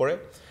কাম কৰে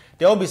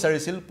তেওঁ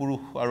বিচাৰিছিল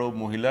পুৰুষ আৰু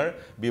মহিলাৰ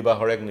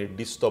বিবাহৰ এক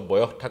নিৰ্দিষ্ট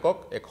বয়স থাকক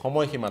এক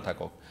সময়সীমা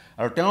থাকক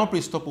আৰু তেওঁ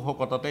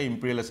পৃষ্ঠপোষকতাতে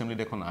ইম্পেৰিয়েল এছেম্বলিত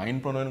এখন আইন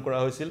প্ৰণয়ন কৰা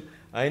হৈছিল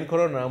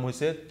আইনখনৰ নাম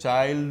হৈছে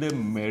চাইল্ড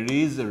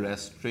মেৰিজ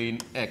ৰেষ্ট্ৰেইন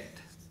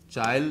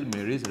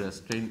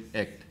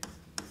এক্ট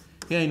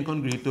সেই আইনখন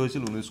গৃহীত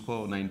হৈছিল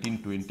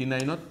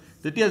 1929ত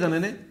তেতিয়া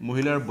জানেনে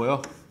মহিলাৰ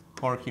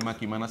বয়সৰ সীমা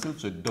কিমান আছিল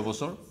 14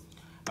 বছৰ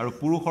আৰু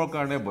পুৰুষৰ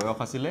কাৰণে বয়স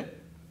আছিল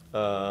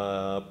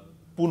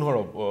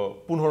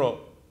 15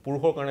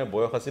 পুৰুষৰ কাৰণে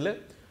বয়স আছিল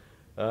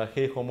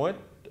সেই সময়ত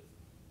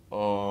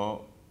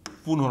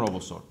 15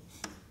 বছৰ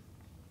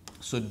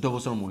 14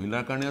 বছৰ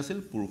মহিলাৰ কাৰণে আছিল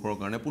পুৰুষৰ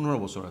কাৰণে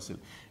 15 বছৰ আছিল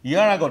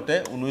ইয়াৰ আগতে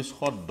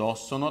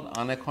 1910 চনত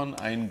আন এখন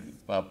আইন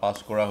পাছ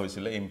কৰা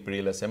হৈছিল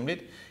ইম্পেৰিয়েল এছেম্বলিত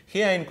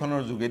সেই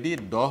আইনখনৰ যোগেদি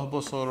 10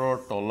 বছৰৰ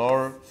তলৰ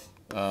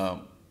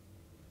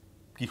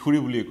কিশোৰী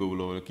বুলি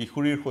ক'বলৈ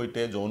কিশোৰীৰ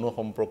সৈতে যৌন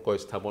সম্পৰ্ক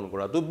স্থাপন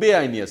কৰাটো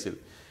বেআইনী আছিল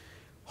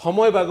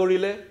সময়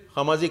বাগৰিলে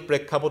সামাজিক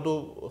প্ৰেক্ষাপটো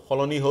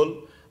সলনি হ'ল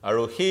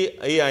আৰু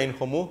এই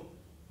আইনসমূহ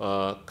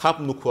খাপ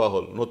নোখোৱা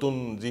হ'ল নতুন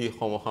যি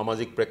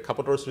সামাজিক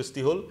প্ৰেক্ষাপটৰ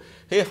সৃষ্টি হ'ল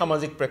সেই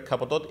সামাজিক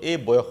প্ৰেক্ষাপটত এই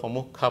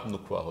বয়সসমূহ খাপ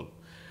নোখোৱা হ'ল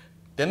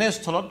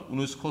তেনেস্থলত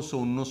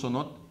 1954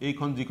 চনত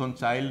এইখন যিখন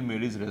চাইল্ড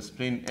মেৰিজ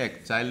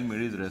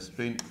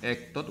ৰেষ্ট্ৰেইন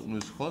এক্টত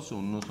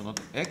 1954 চনত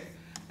এক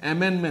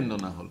এমেণ্ডমেণ্ট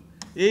অনা হ'ল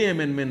এই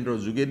এমেণ্ডমেণ্টৰ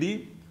যোগেদি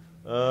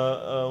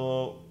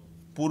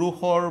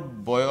পুৰুষৰ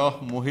বয়স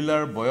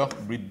মহিলাৰ বয়স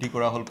বৃদ্ধি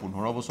কৰা হ'ল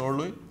 15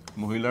 বছৰলৈ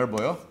মহিলাৰ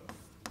বয়স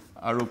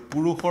আৰু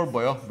পুৰুষৰ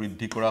বয়স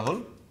বৃদ্ধি কৰা হ'ল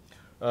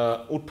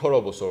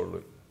 18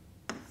 বছৰলৈ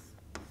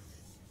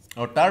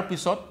আৰু তাৰ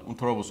পিছত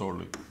 18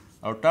 বছৰলৈ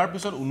আৰু তাৰ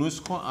পিছত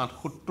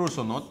 1978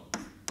 চনত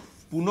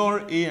পুনৰ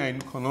এই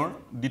আইনখনৰ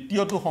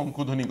দ্বিতীয়টো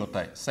সংশোধনী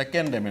ঘটাই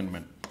সেকেন্ড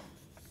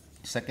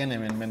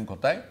এমেণ্ডমেণ্ট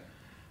ঘটাই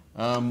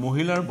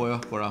মহিলাৰ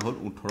বয়স কৰা হ'ল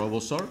 18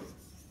 বছৰ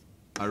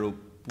আৰু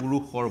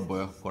পুৰুষৰ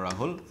বয়স কৰা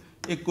হ'ল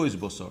 21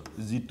 বছৰ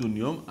যিটো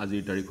নিয়ম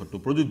আজিৰ তাৰিখতো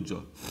প্ৰযোজ্য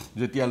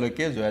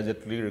যেতিয়ালৈকে জয়া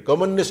জেটলিৰ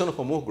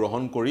ৰিকমেণ্ডেশ্যনসমূহ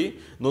গ্ৰহণ কৰি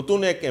নতুন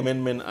এক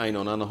এমেণ্ডমেণ্ট আইন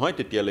অনা নহয়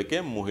তেতিয়ালৈকে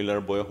মহিলাৰ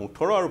বয়স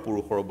 18 আৰু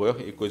পুৰুষৰ বয়স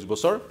 21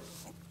 বছৰ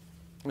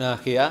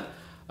সেয়া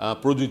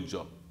প্ৰযোজ্য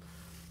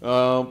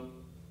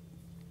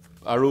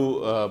আৰু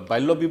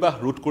বাল্য বিবাহ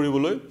ৰোধ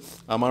কৰিবলৈ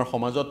আমাৰ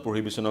সমাজত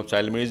prohibition of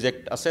child marriage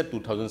act আছে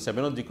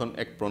 2007 ত যিখন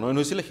এক প্ৰণয়ন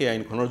হৈছিল সেই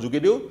আইনখনৰ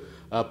যোগেদিও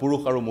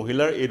পুৰুষ আৰু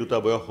মহিলাৰ এই দুটা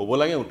বয়স হ'ব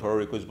লাগে 18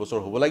 আৰু 21 বছৰ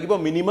হ'ব লাগিব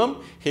মিনিমাম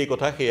সেই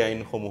কথা সেই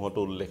আইনসমূহত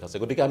উল্লেখ আছে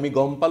গতিকে আমি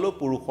গম পালো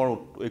পুৰুষৰ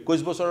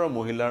 21 বছৰ আৰু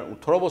মহিলাৰ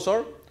 18 বছৰ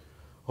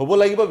হ'ব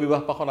লাগিব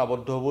বিবাহ পাশত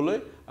আবদ্ধ হ'বলৈ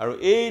আৰু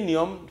এই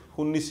নিয়ম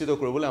সুনিশ্চিত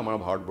কৰিবলৈ আমাৰ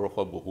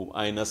ভাৰতবৰ্ষত বহু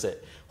আইন আছে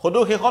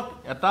সদৌ শেষত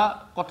এটা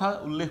কথা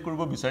উল্লেখ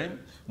কৰিব বিচাৰিম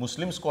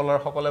মুছলিম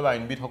স্কলাৰসকলে বা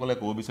আইনবিদসকলে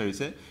ক'ব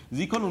বিচাৰিছে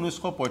যিখন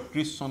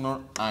 1935 চনৰ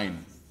আইন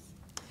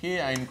সেই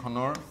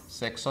আইনখনৰ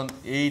সেকশন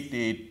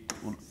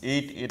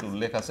 88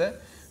 উল্লেখ আছে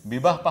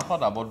বিবাহ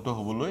পাশত আবদ্ধ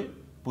হ'বলৈ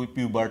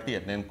পিউবাৰ্টি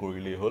এটেন্ড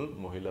কৰিলেই হ'ল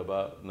মহিলা বা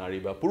নাৰী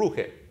বা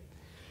পুৰুষে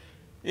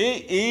এই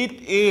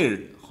 8A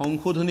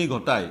সংশোধনী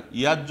ঘটাই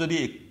ইয়াত যদি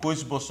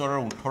 21 বছৰ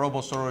আৰু 18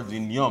 বছৰৰ যি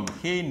নিয়ম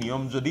সেই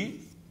নিয়ম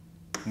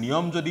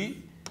যদি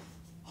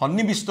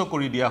সন্নিবিষ্ট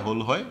কৰি দিয়া হ'ল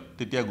হয়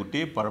তেতিয়া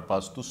গোটেই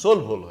পাৰপাসটো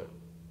সলভ হ'ল হয়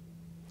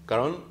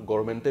কাৰণ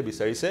গভৰ্ণমেণ্টে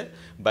বিচাৰিছে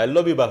বাল্য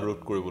বিবাহ ৰোধ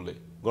কৰিবলৈ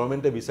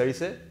গভৰ্ণমেণ্টে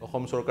বিচাৰিছে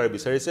অসম চৰকাৰে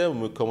বিচাৰিছে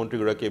মুখ্যমন্ত্ৰী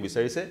গৰাকীয়ে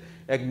বিচাৰিছে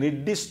এক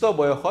নিৰ্দিষ্ট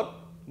বয়সত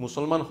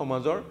মুছলমান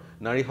সমাজৰ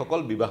নাৰীসকল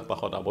বিবাহ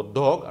পাশত আবদ্ধ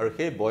হওক আৰু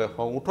সেই বয়স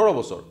 18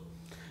 বছৰ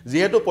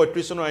যেহেতু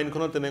 35 চনৰ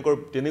আইনখনত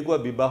তেনেকুৱা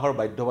বিবাহৰ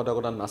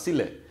বাধ্যবাধকতা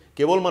নাছিলে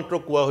কেৱল মাত্ৰ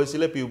কোৱা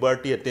হৈছিলে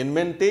পিউবাৰ্টি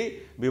এটেইনমেণ্টেই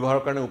বিবাহৰ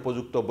কাৰণে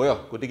উপযুক্ত বয়স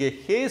গতিকে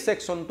সেই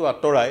সেকশনটো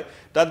আঁতৰাই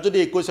তাত যদি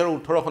 21 আৰু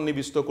 18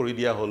 সন্নিবিষ্ট কৰি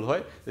দিয়া হ'ল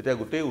হয় তেতিয়া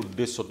গোটেই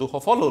উদ্দেশ্যটো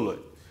সফল হ'ল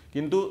হয়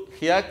কিন্তু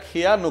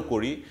সেয়া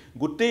নকৰি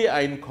গোটেই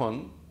আইনখন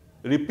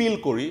ৰিপিল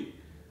কৰি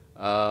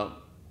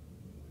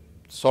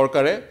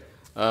চৰকাৰে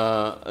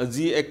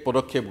যি এক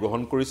পদক্ষেপ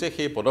গ্ৰহণ কৰিছে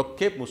সেই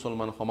পদক্ষেপ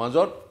মুছলমান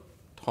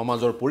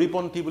সমাজৰ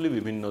পৰিপন্থী বুলি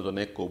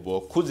বিভিন্নজনে ক'ব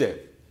খোজে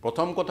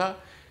প্ৰথম কথা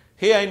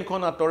সেই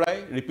আইনখন আঁতৰাই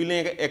ৰিপিলিং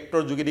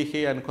এক্টৰ যোগেদি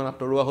সেই আইনখন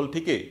আঁতৰোৱা হ'ল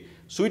ঠিকেই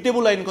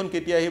সুইটেবল আইনখন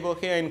কেতিয়া আহিব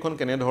সেই আইনখন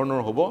কেনে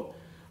ধৰণৰ হ'ব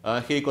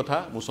সেই কথা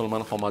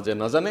মুছলমান সমাজে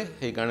নাজানে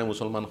সেই কাৰণে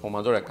মুছলমান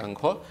সমাজৰ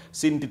একাংশ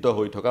চিন্তিত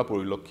হৈ থকা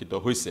পৰিলক্ষিত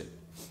হৈছে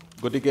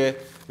গতিকে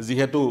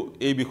যেহেতু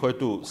এই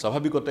বিষয়টো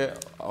স্বাভাৱিকতে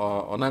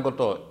অনাগত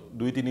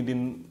 2-3 দিন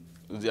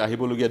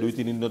আহিবলগীয়া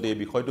 2-3 দিনত এই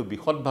বিষয়টো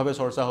বিশদভাৱে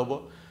চৰ্চা হ'ব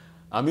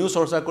আমিও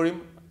চৰ্চা কৰিম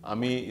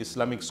আমি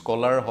ইসলামিক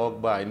স্কলাৰ হওক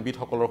বা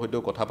আইনবিদসকলৰ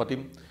সৈতেও কথা পাতিম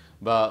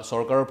বা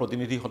চৰকাৰৰ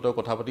প্ৰতিনিধিহঁতেও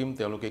কথা পাতিম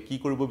তেওঁলোকে কি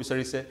কৰিব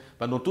বিচাৰিছে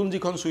বা নতুন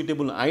যিখন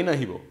সুইটেবল আইন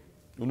আহিব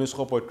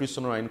 1935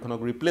 চনৰ আইনখনক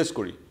ৰিপ্লেস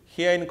কৰি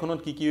সেই আইনখনত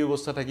কি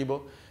ব্যৱস্থা থাকিব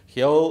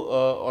সেয়াও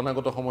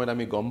অনাগত সময়ত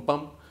আমি গম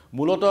পাম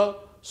মূলতঃ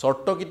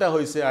শৰ্তকিটা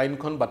হৈছে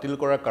আইনখন বাতিল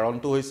কৰাৰ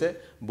কাৰণটো হৈছে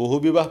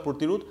বহুবিবাহ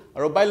প্ৰতিৰোধ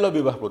আৰু বাল্য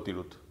বিবাহ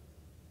প্ৰতিৰোধ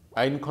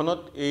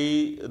আইনখনত এই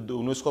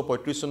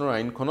 1935 চনৰ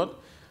আইনখনত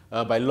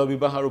বাল্য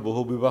বিবাহ আৰু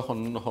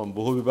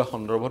বহুবিবাহ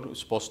সন্দৰ্ভত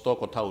স্পষ্ট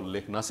কথা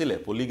উল্লেখ নাছিলে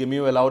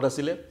পলিগেমিও এলাউড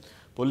আছিলে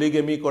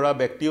পলিগেমি কৰা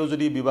ব্যক্তিও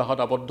যদি বিবাহত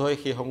আবদ্ধ হয়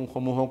সেই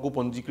সমূহকো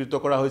পঞ্জীকৃত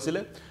কৰা হৈছিল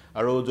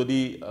আৰু যদি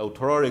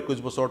 18 আৰু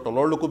 21 বছৰ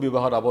তলৰ লোকো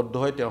বিবাহত আবদ্ধ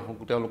হয়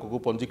তেওঁলোককো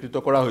পঞ্জীকৃত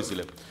কৰা হৈছিল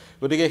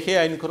গতিকে সেই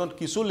আইনখনত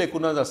কিছু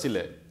লেকুনাজ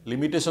আছিলে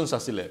লিমিটেশনস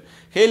আছিলে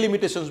সেই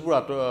লিমিটেশনসবোৰ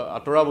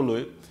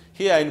আতৰাবলৈ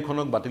সেই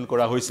আইনখনক বাতিল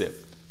কৰা হৈছে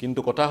কিন্তু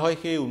কথা হয়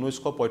সেই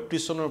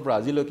 1935 চনৰ পৰা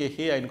আজিলৈকে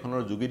সেই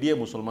আইনখনৰ যোগেদিয়ে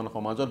মুছলমান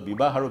সমাজত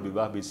বিবাহ আৰু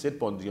বিবাহ বিচ্ছেদ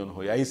পঞ্জীয়ন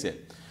হৈ আহিছে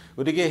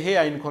গতিকে সেই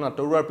আইনখন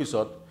আতৰোৱাৰ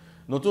পিছত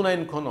নতুন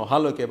আইনখন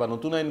অহালৈকে বা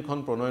নতুন আইনখন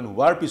প্ৰণয়ন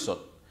হোৱাৰ পিছত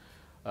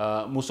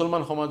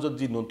মুছলমান সমাজত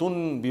যি নতুন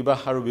বিবাহ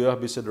আৰু বিবাহ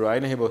বিচ্ছেদৰ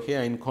আইন আহিব সেই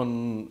আইনখন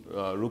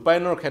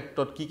ৰূপায়ণৰ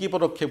ক্ষেত্ৰত কি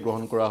পদক্ষেপ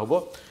গ্ৰহণ কৰা হ'ব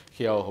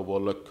সেয়াও হ'ব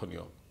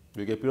লক্ষণীয়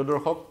গতিকে প্ৰিয়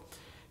দৰ্শক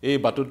এই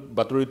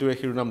বাতৰিটোৱে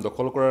শিৰোনাম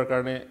দখল কৰাৰ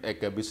কাৰণে এক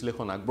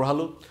বিশ্লেষণ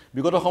আগবঢ়ালোঁ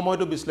বিগত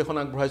সময়তো বিশ্লেষণ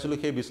আগবঢ়াইছিলোঁ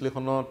সেই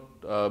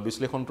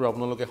বিশ্লেষণটোৰ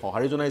আপোনালোকে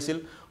সঁহাৰি জনাইছিল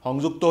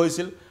সংযুক্ত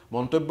হৈছিল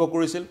মন্তব্য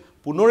কৰিছিল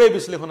পুনৰ এই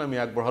বিশ্লেষণ আমি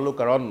আগবঢ়ালোঁ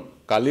কাৰণ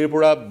কালিৰ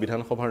পৰা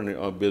বিধানসভাৰ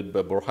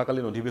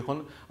বৰ্ষাকালীন অধিৱেশন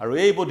আৰু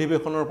এই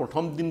অধিৱেশনৰ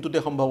প্ৰথম দিনটোতে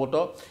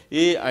সম্ভৱতঃ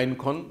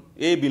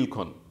এই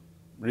বিলখন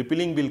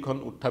ৰিপিলিং বিলখন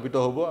উত্থাপিত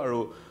হ'ব আৰু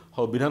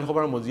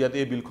বিধানসভাৰ মজিয়াত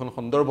এই বিলখন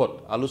সন্দৰ্ভত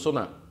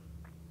আলোচনা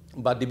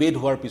বা ডিবেট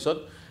হোৱাৰ পিছত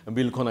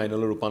বিলখন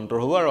আইনলৈ ৰূপান্তৰ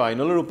হ'ব আৰু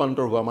আইনলৈ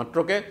ৰূপান্তৰ হোৱা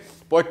মাত্ৰকে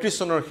 ৩৫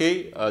 চনৰ সেই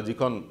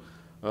যিখন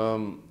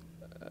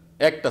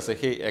এক্ট আছে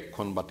সেই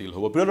এক্টখন বাতিল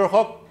হ'ব প্ৰিয়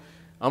দৰ্শক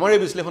আমাৰ এই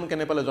বিশ্লেষণ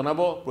কেনে পালে জনাব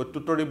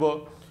প্ৰত্যুত্তৰ দিব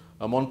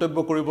মন্তব্য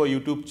কৰিব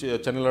ইউটিউব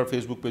চেনেল আৰু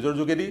ফেচবুক পেজৰ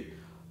যোগেদি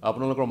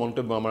আপোনালোকৰ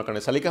মন্তব্য আমাৰ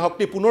কাৰণে চালিকা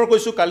শক্তি পুনৰ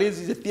কৈছোঁ কালি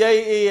যেতিয়াই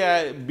এই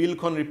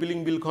বিলখন ৰিপিলিং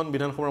বিলখন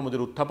বিধানসভাৰ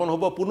মজিয়াত উত্থাপন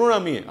হ'ব পুনৰ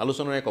আমি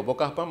আলোচনাৰ এক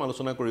অৱকাশ পাম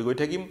আলোচনা কৰি গৈ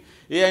থাকিম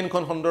এই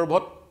আইনখন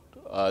সন্দৰ্ভত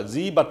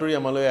যি বাতৰি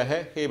আমালৈ আহে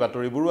সেই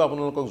বাতৰিবোৰো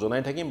আপোনালোকক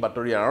জনাই থাকিম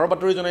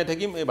বাতৰি জনাই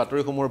থাকিম এই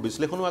বাতৰিসমূহৰ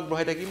বিশ্লেষণো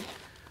আগবঢ়াই থাকিম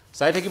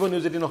চাই থাকিব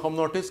নিউজ 18 অসম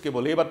নৰ্থ ইষ্ট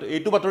কেৱল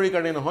এইটো বাতৰিৰ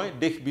কাৰণে নহয়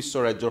দেশ বিশ্ব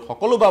ৰাজ্যৰ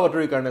সকলো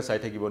বাতৰিৰ কাৰণে চাই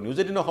থাকিব নিউজ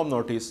 18 অসম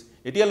নৰ্থ ইষ্ট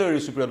এতিয়ালৈ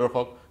এৰিছোঁ প্ৰিয়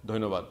দৰ্শক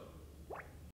ধন্যবাদ